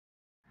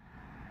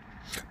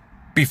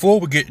Before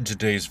we get into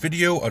today's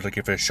video, I'd like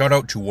to give a shout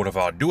out to one of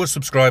our newest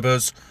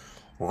subscribers,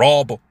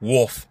 Rob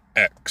Wolf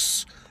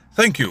X.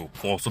 Thank you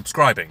for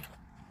subscribing,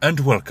 and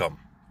welcome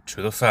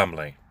to the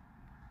family.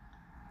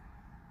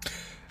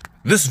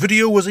 This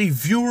video was a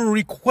viewer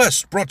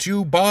request brought to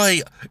you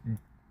by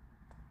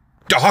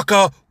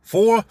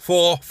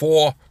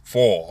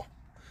Dahaka4444.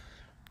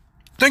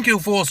 Thank you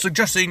for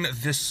suggesting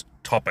this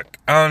topic,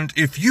 and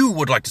if you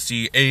would like to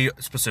see a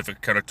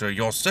specific character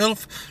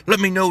yourself, let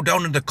me know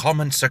down in the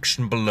comment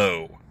section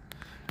below.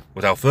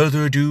 Without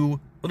further ado,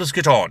 let us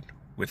get on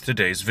with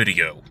today's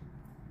video.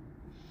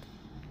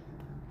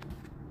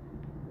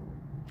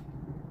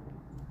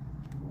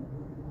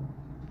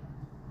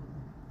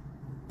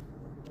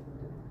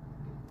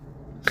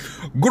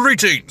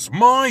 Greetings,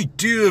 my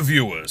dear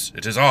viewers.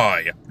 It is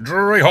I,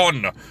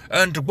 Drahon,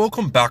 and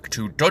welcome back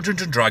to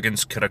Dungeons &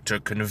 Dragons Character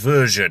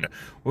Conversion,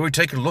 where we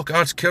take a look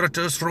at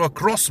characters from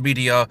across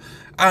media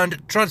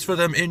and transfer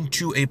them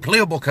into a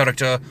playable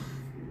character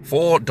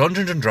for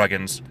Dungeons &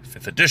 Dragons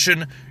 5th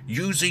edition,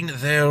 using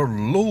their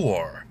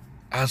lore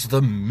as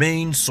the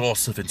main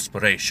source of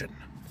inspiration.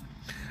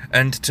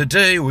 And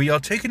today we are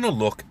taking a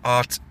look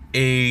at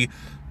a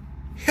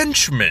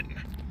henchman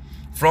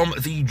from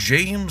the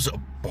James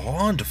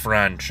Bond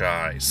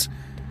franchise,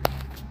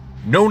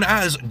 known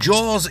as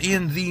Jaws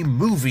in the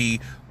movie,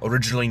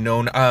 originally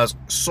known as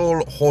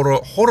Saul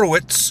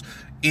Horowitz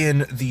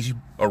in the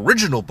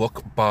original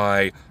book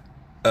by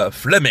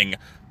Fleming,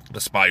 The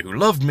Spy Who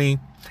Loved Me,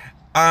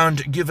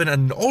 and given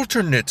an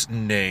alternate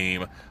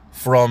name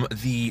from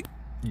the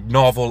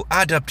novel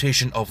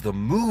adaptation of the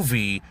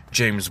movie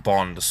James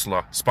Bond,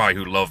 The Spy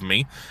Who Loved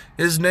Me.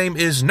 His name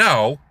is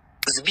now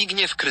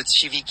Zbigniew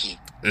Krycsiewicz.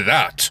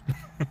 That.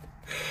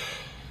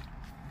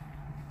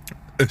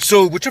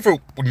 So, whichever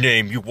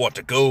name you want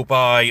to go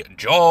by,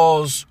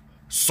 Jaws,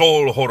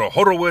 Saul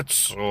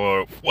Horowitz,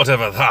 or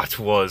whatever that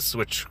was,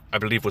 which I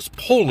believe was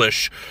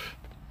Polish,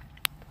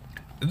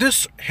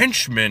 this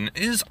henchman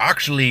is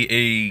actually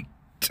a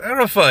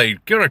terrifying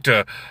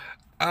character,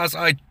 as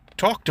I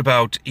talked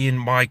about in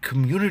my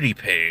community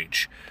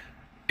page.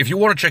 If you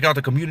want to check out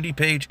the community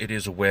page, it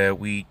is where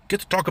we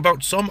get to talk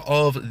about some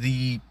of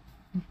the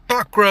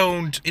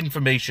background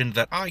information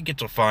that I get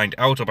to find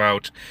out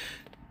about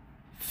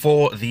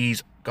for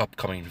these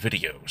upcoming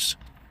videos.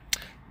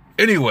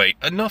 Anyway,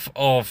 enough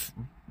of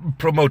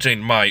promoting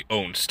my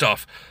own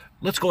stuff.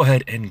 Let's go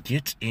ahead and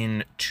get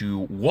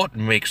into what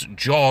makes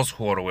Jaws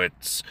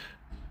Horowitz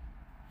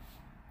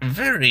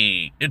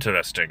very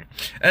interesting.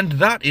 And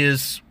that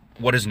is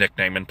what his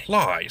nickname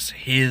implies: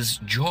 his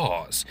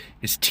jaws,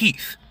 his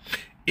teeth.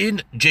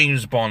 In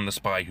James Bond, The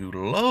Spy Who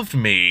Loved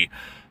Me,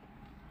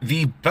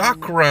 the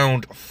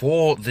background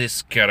for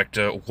this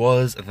character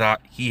was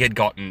that he had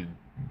gotten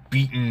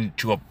beaten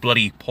to a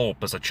bloody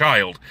pulp as a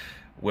child,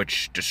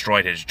 which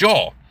destroyed his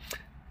jaw.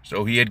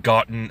 So he had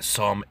gotten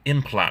some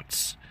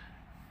implants.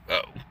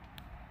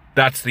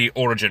 That's the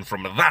origin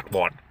from that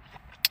one.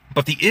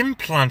 But the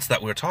implants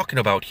that we're talking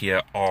about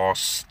here are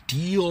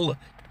steel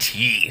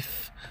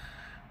teeth.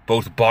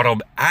 Both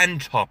bottom and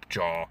top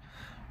jaw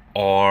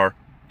are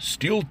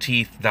steel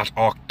teeth that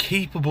are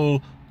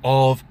capable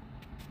of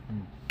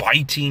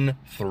biting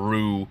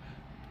through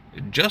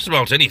just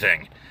about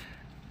anything.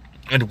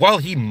 And while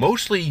he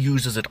mostly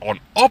uses it on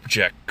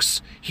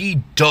objects,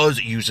 he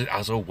does use it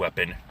as a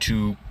weapon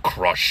to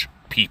crush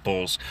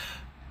people's,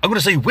 I'm going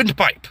to say,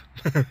 windpipe.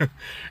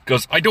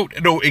 Because I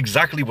don't know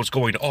exactly what's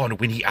going on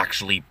when he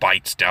actually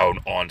bites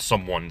down on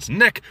someone's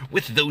neck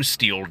with those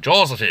steel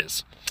jaws of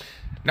his.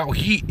 Now,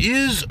 he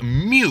is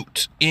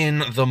mute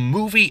in the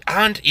movie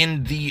and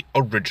in the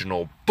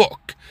original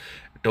book,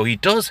 though he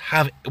does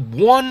have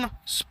one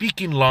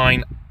speaking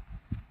line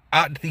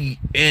at the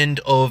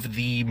end of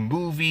the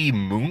movie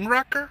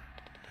Moonraker,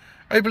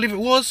 I believe it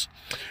was.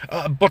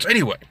 But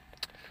anyway,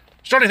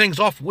 starting things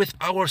off with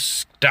our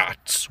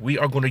stats, we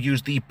are going to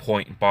use the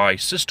point-buy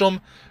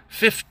system.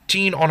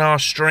 15 on our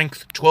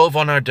strength, 12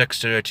 on our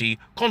dexterity,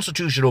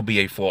 constitution will be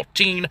a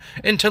 14,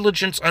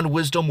 intelligence and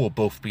wisdom will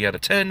both be at a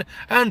 10,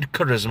 and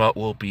charisma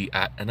will be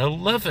at an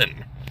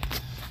 11.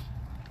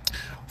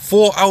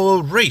 For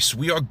our race,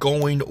 we are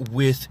going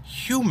with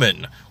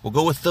human. We'll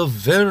go with the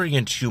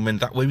variant human,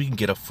 that way we can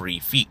get a free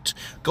feat.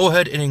 Go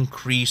ahead and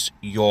increase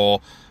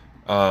your,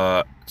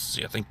 let's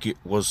see, I think it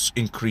was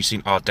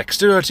increasing our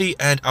dexterity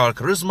and our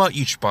charisma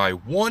each by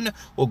 1.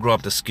 We'll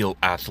grab the skill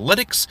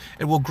athletics,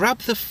 and we'll grab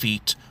the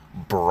feat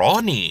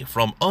Brawny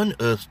from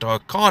Unearthed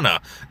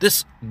Arcana.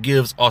 This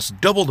gives us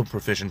double the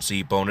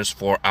proficiency bonus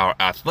for our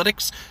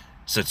athletics,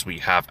 since we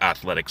have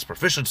athletics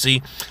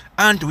proficiency,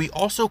 and we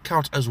also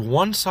count as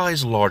one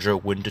size larger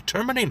when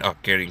determining our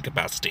carrying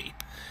capacity.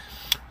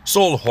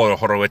 Saul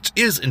Horowitz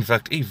is, in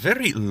fact, a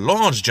very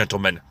large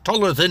gentleman,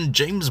 taller than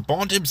James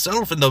Bond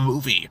himself in the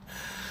movie.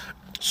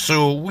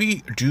 So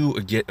we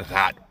do get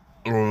that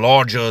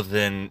larger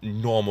than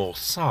normal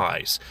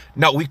size.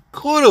 Now, we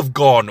could have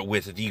gone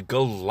with the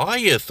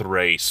Goliath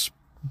race,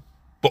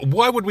 but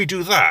why would we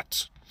do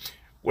that?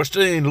 We're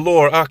staying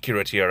lore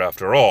accurate here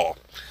after all.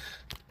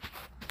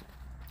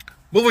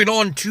 Moving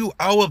on to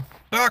our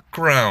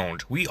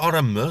background, we are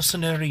a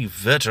mercenary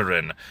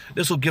veteran.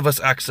 This will give us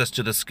access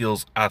to the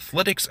skills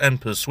athletics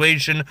and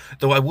persuasion,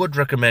 though I would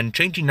recommend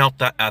changing out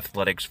that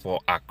athletics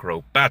for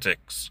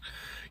acrobatics.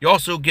 You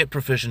also get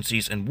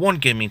proficiencies in one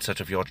gaming set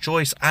of your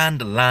choice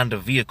and land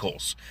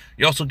vehicles.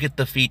 You also get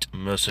the feat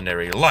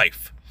Mercenary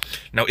Life.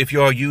 Now, if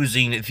you are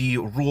using the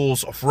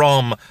rules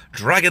from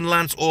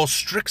Dragonlance or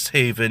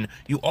Strixhaven,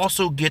 you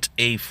also get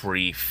a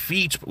free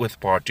feat with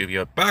part of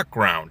your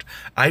background.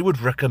 I would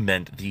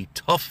recommend the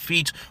Tough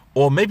feat,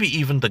 or maybe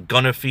even the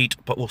Gunner feat,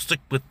 but we'll stick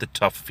with the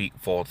Tough feat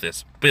for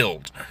this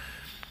build.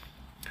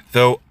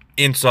 Though,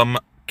 in some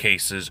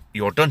cases,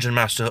 your Dungeon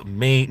Master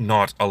may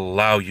not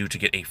allow you to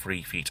get a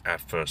free feat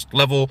at first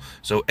level,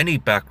 so any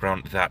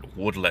background that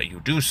would let you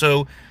do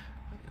so,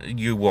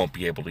 you won't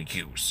be able to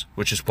use,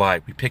 which is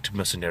why we picked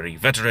Mercenary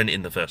Veteran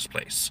in the first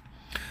place.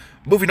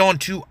 Moving on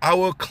to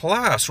our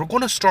class, we're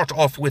going to start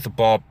off with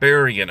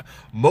Barbarian,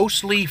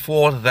 mostly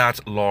for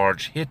that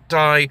large hit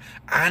die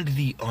and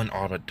the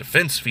unarmored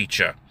defense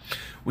feature.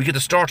 We get to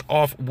start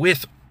off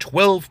with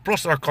 12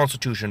 plus our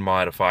Constitution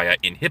modifier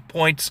in hit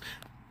points,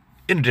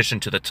 in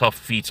addition to the Tough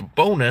feats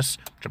bonus,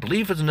 which I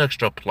believe is an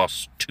extra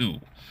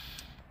 +2.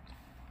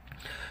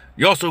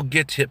 You also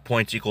get hit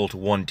points equal to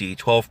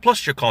 1d12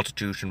 plus your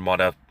Constitution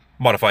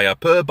modifier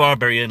per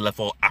Barbarian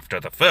level after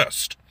the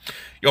first.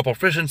 Your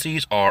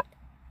proficiencies are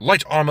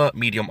light armor,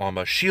 medium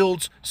armor,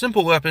 shields,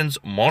 simple weapons,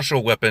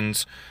 martial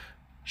weapons,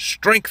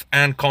 strength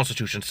and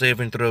Constitution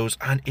saving throws,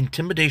 and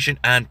intimidation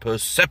and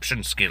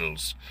perception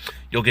skills.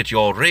 You'll get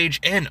your rage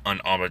and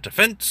unarmored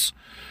defense.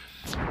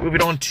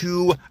 Moving on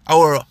to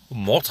our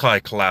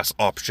multi-class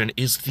option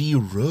is the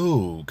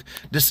Rogue.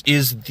 This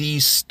is the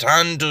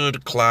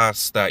standard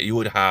class that you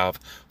would have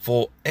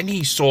for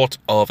any sort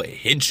of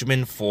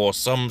henchman for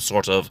some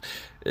sort of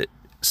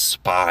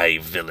spy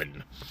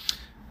villain.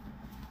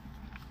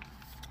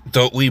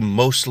 Though we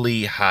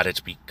mostly had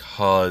it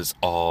because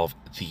of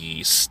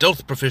the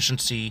stealth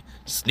proficiency,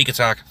 sneak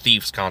attack,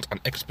 thieves count,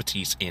 and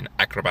expertise in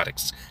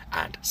acrobatics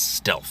and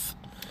stealth.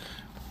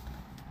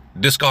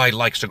 This guy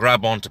likes to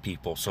grab onto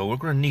people, so we're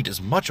going to need as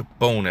much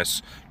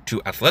bonus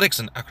to athletics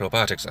and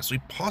acrobatics as we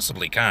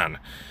possibly can.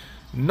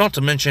 Not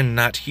to mention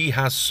that he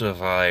has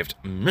survived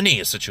many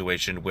a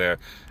situation where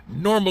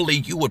normally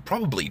you would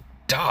probably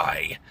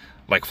die,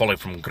 like falling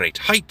from great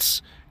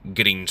heights,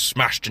 getting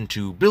smashed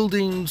into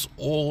buildings,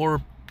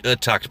 or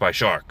attacked by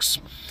sharks.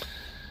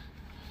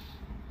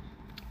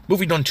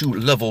 Moving on to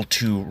level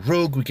 2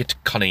 Rogue, we get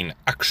Cunning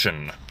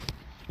Action.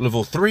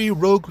 Level 3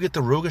 Rogue, we get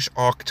the Roguish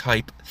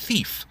archetype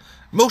Thief.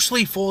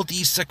 Mostly for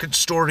the second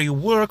story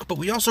work, but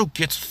we also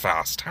get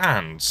fast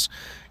hands.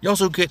 You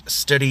also get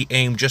steady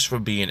aim just for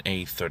being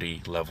a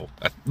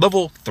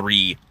level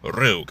 3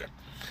 rogue.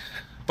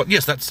 But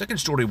yes, that second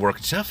story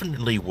work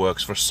definitely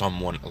works for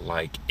someone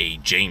like a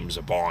James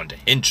Bond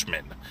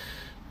henchman.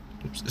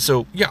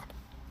 So yeah,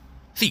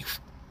 Thief.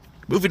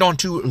 Moving on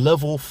to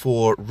level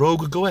 4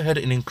 Rogue, go ahead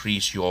and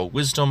increase your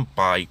wisdom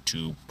by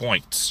 2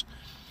 points.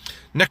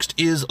 Next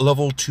is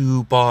level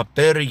 2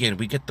 Barbarian.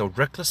 We get the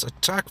Reckless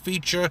Attack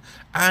feature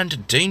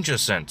and Danger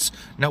Sense.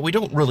 Now, we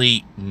don't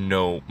really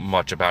know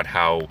much about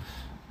how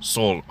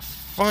Soul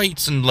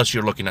fights unless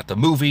you're looking at the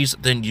movies.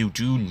 Then you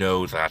do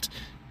know that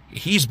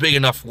he's big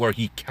enough where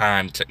he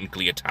can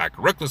technically attack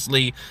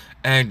recklessly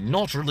and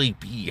not really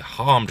be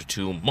harmed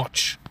too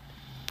much.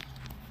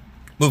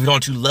 Moving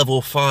on to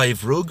level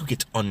 5 Rogue, we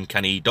get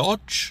Uncanny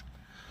Dodge.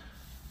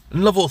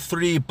 Level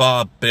 3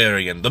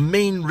 Barbarian. The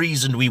main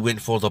reason we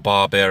went for the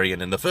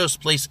Barbarian in the first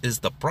place is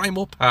the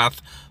Primal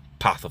Path,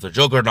 Path of the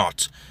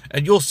Juggernaut,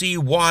 and you'll see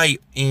why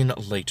in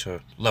later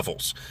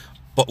levels.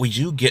 But we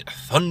do get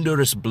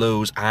Thunderous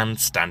Blows and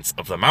Stance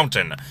of the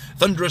Mountain.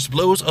 Thunderous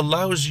Blows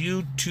allows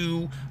you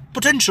to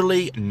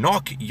potentially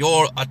knock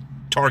your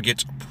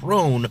target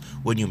prone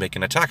when you make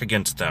an attack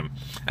against them,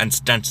 and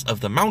Stance of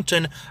the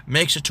Mountain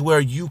makes it to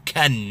where you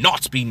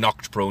cannot be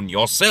knocked prone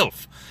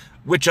yourself,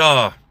 which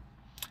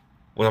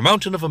with a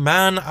mountain of a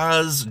man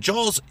as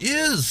Jaws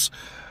is,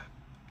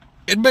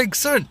 it makes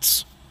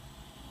sense.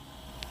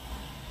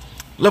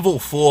 Level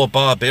 4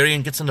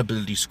 Barbarian gets an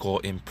ability score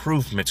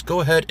improvement.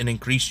 Go ahead and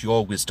increase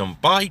your wisdom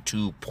by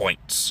 2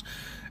 points.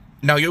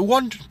 Now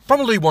you're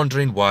probably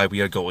wondering why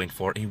we are going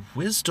for a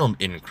wisdom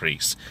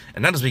increase,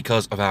 and that is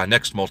because of our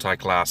next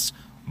multi-class,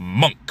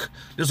 Monk.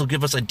 This will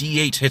give us a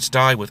D8 hit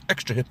die with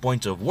extra hit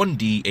points of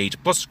 1d8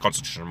 plus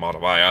Constitution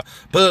modifier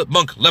per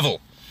Monk level.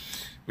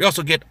 We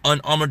also get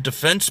unarmored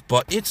defense,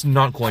 but it's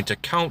not going to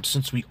count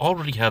since we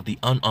already have the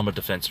unarmored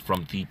defense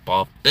from the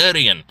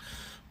Barbarian.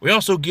 We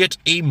also get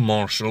a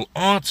martial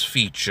arts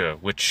feature,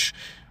 which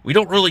we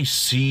don't really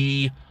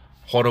see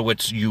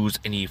Horowitz use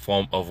any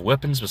form of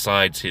weapons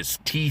besides his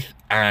teeth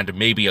and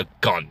maybe a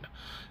gun.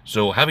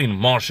 So having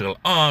martial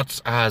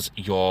arts as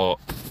your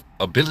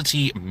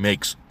ability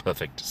makes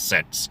perfect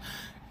sense.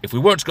 If we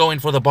weren't going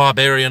for the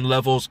Barbarian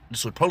levels,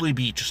 this would probably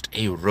be just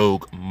a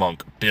rogue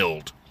monk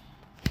build.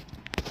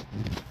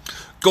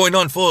 Going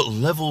on for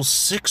level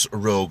 6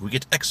 Rogue, we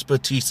get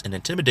expertise in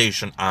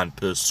intimidation and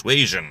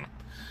persuasion.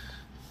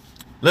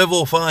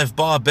 Level 5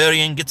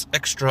 Barbarian gets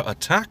extra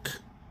attack.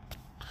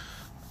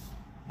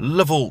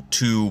 Level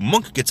 2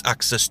 Monk gets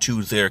access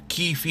to their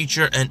key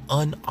feature and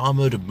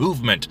unarmored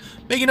movement,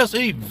 making us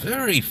a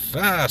very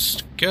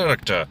fast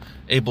character,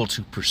 able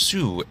to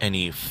pursue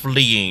any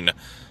fleeing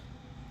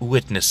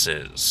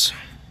witnesses.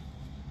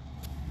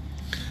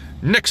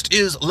 Next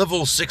is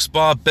level 6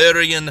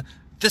 Barbarian.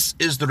 This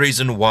is the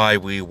reason why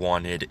we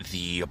wanted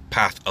the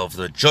Path of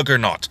the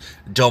Juggernaut,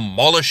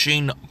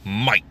 Demolishing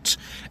Might.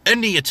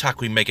 Any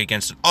attack we make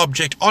against an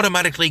object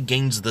automatically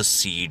gains the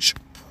Siege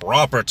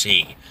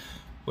property,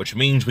 which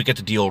means we get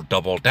to deal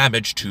double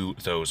damage to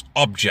those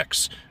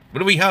objects.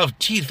 But we have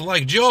teeth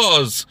like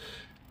jaws.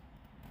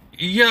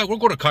 Yeah, we're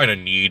going to kind of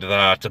need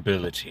that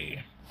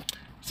ability,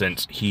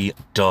 since he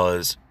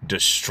does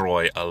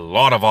destroy a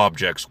lot of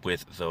objects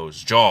with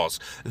those jaws.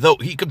 Though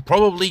he could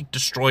probably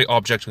destroy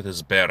objects with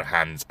his bare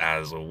hands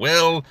as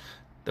well,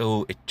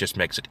 though it just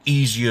makes it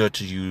easier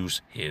to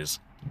use his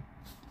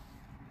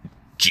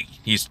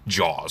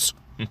jaws.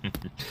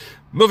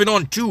 Moving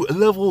on to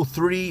level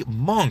 3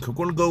 Monk. We're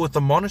going to go with the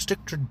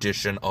monastic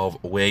tradition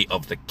of Way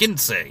of the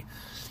Kinsei.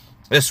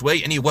 This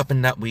way, any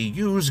weapon that we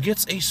use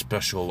gets a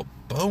special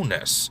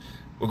bonus.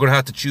 We're going to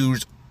have to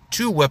choose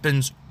 2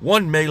 weapons,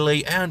 1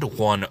 melee and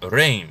 1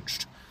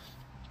 ranged.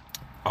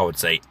 I would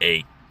say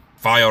a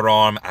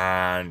firearm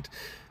and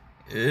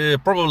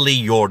probably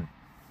your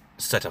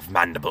set of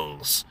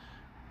mandibles,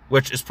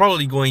 which is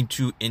probably going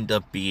to end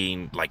up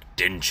being like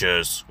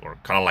dentures or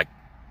kind of like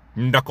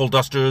knuckle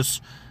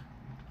dusters.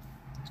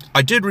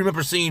 I did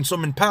remember seeing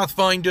some in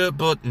Pathfinder,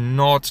 but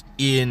not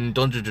in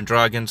Dungeons &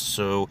 Dragons,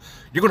 so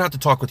you're going to have to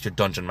talk with your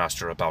Dungeon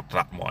Master about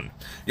that one.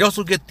 You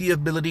also get the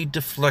ability to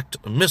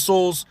deflect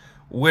missiles,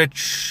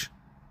 which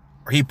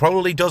he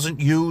probably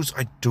doesn't use.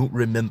 I don't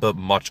remember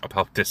much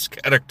about this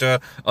character,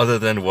 other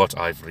than what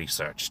I've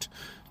researched.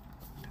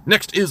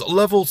 Next is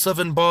level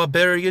 7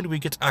 Barbarian. We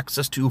get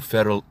access to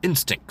Feral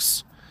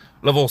Instincts.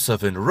 Level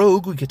 7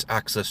 Rogue, we get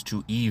access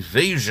to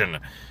Evasion.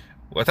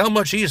 With how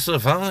much he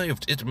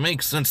survived, it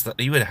makes sense that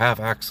he would have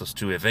access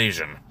to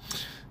evasion.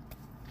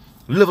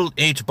 Level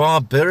 8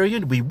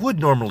 Barbarian, we would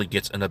normally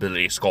get an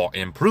ability score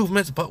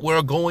improvement, but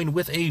we're going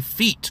with a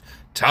feat,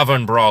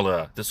 Tavern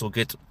Brawler. This will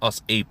get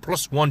us a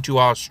 +1 to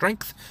our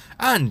strength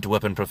and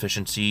weapon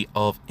proficiency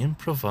of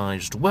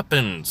improvised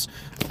weapons.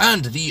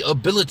 And the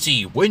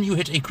ability, when you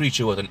hit a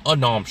creature with an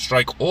unarmed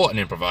strike or an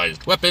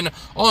improvised weapon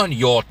on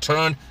your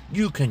turn,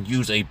 you can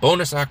use a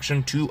bonus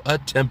action to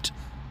attempt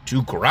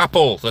to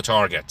grapple the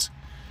target.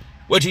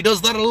 Which he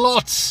does that a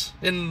lot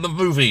in the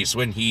movies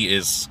when he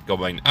is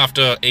going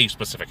after a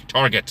specific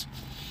target.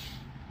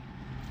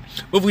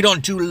 Moving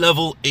on to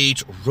level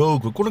 8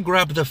 Rogue, we're going to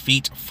grab the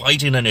feat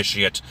Fighting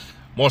Initiate,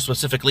 more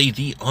specifically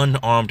the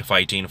unarmed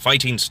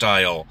fighting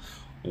style,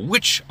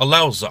 which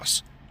allows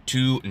us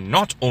to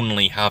not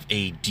only have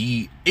a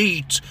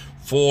D8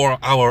 for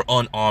our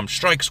unarmed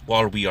strikes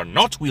while we are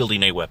not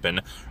wielding a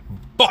weapon,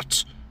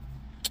 but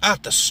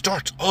at the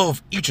start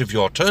of each of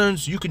your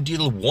turns, you can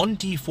deal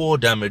 1d4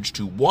 damage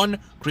to one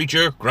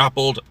creature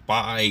grappled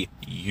by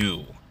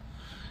you.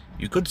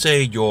 You could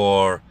say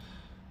you're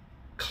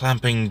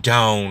clamping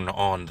down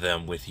on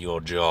them with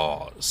your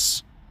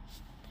jaws.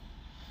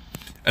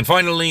 And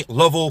finally,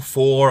 level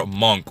 4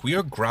 Monk. We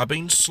are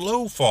grabbing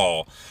Slow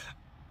Fall,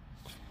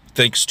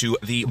 thanks to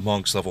the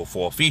Monk's level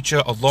 4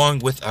 feature, along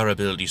with our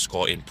ability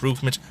score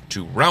improvement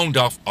to round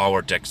off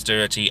our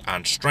dexterity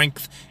and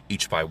strength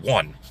each by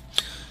 1.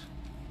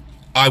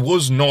 I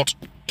was not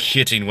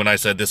kidding when I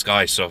said this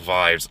guy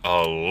survives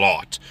a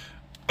lot.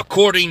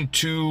 According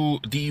to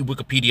the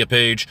Wikipedia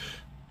page,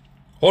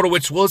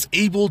 Horowitz was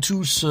able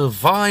to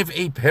survive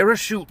a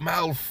parachute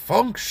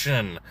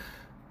malfunction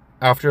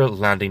after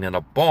landing in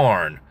a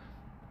barn.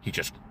 He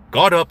just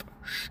got up,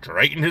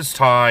 straightened his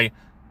tie,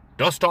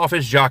 dusted off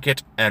his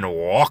jacket, and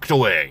walked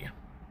away.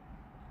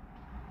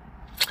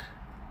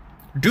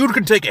 Dude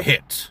can take a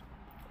hit.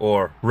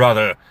 Or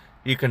rather,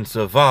 he can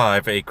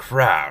survive a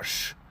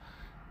crash.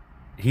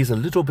 He's a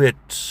little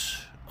bit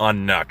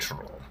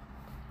unnatural.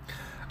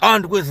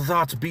 And with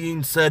that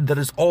being said, that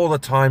is all the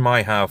time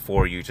I have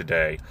for you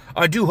today.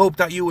 I do hope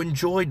that you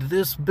enjoyed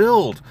this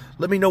build.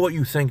 Let me know what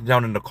you think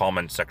down in the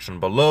comment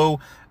section below.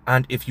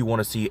 And if you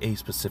want to see a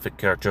specific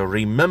character,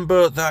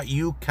 remember that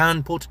you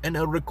can put in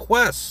a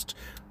request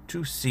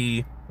to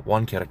see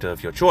one character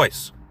of your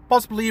choice.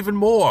 Possibly even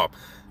more.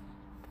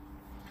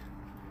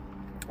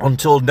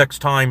 Until next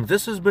time,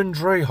 this has been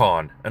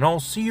Drehan, and I'll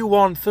see you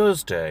on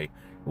Thursday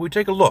when we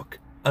take a look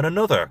at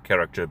another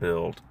character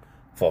build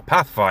for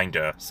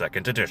Pathfinder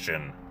 2nd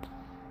Edition.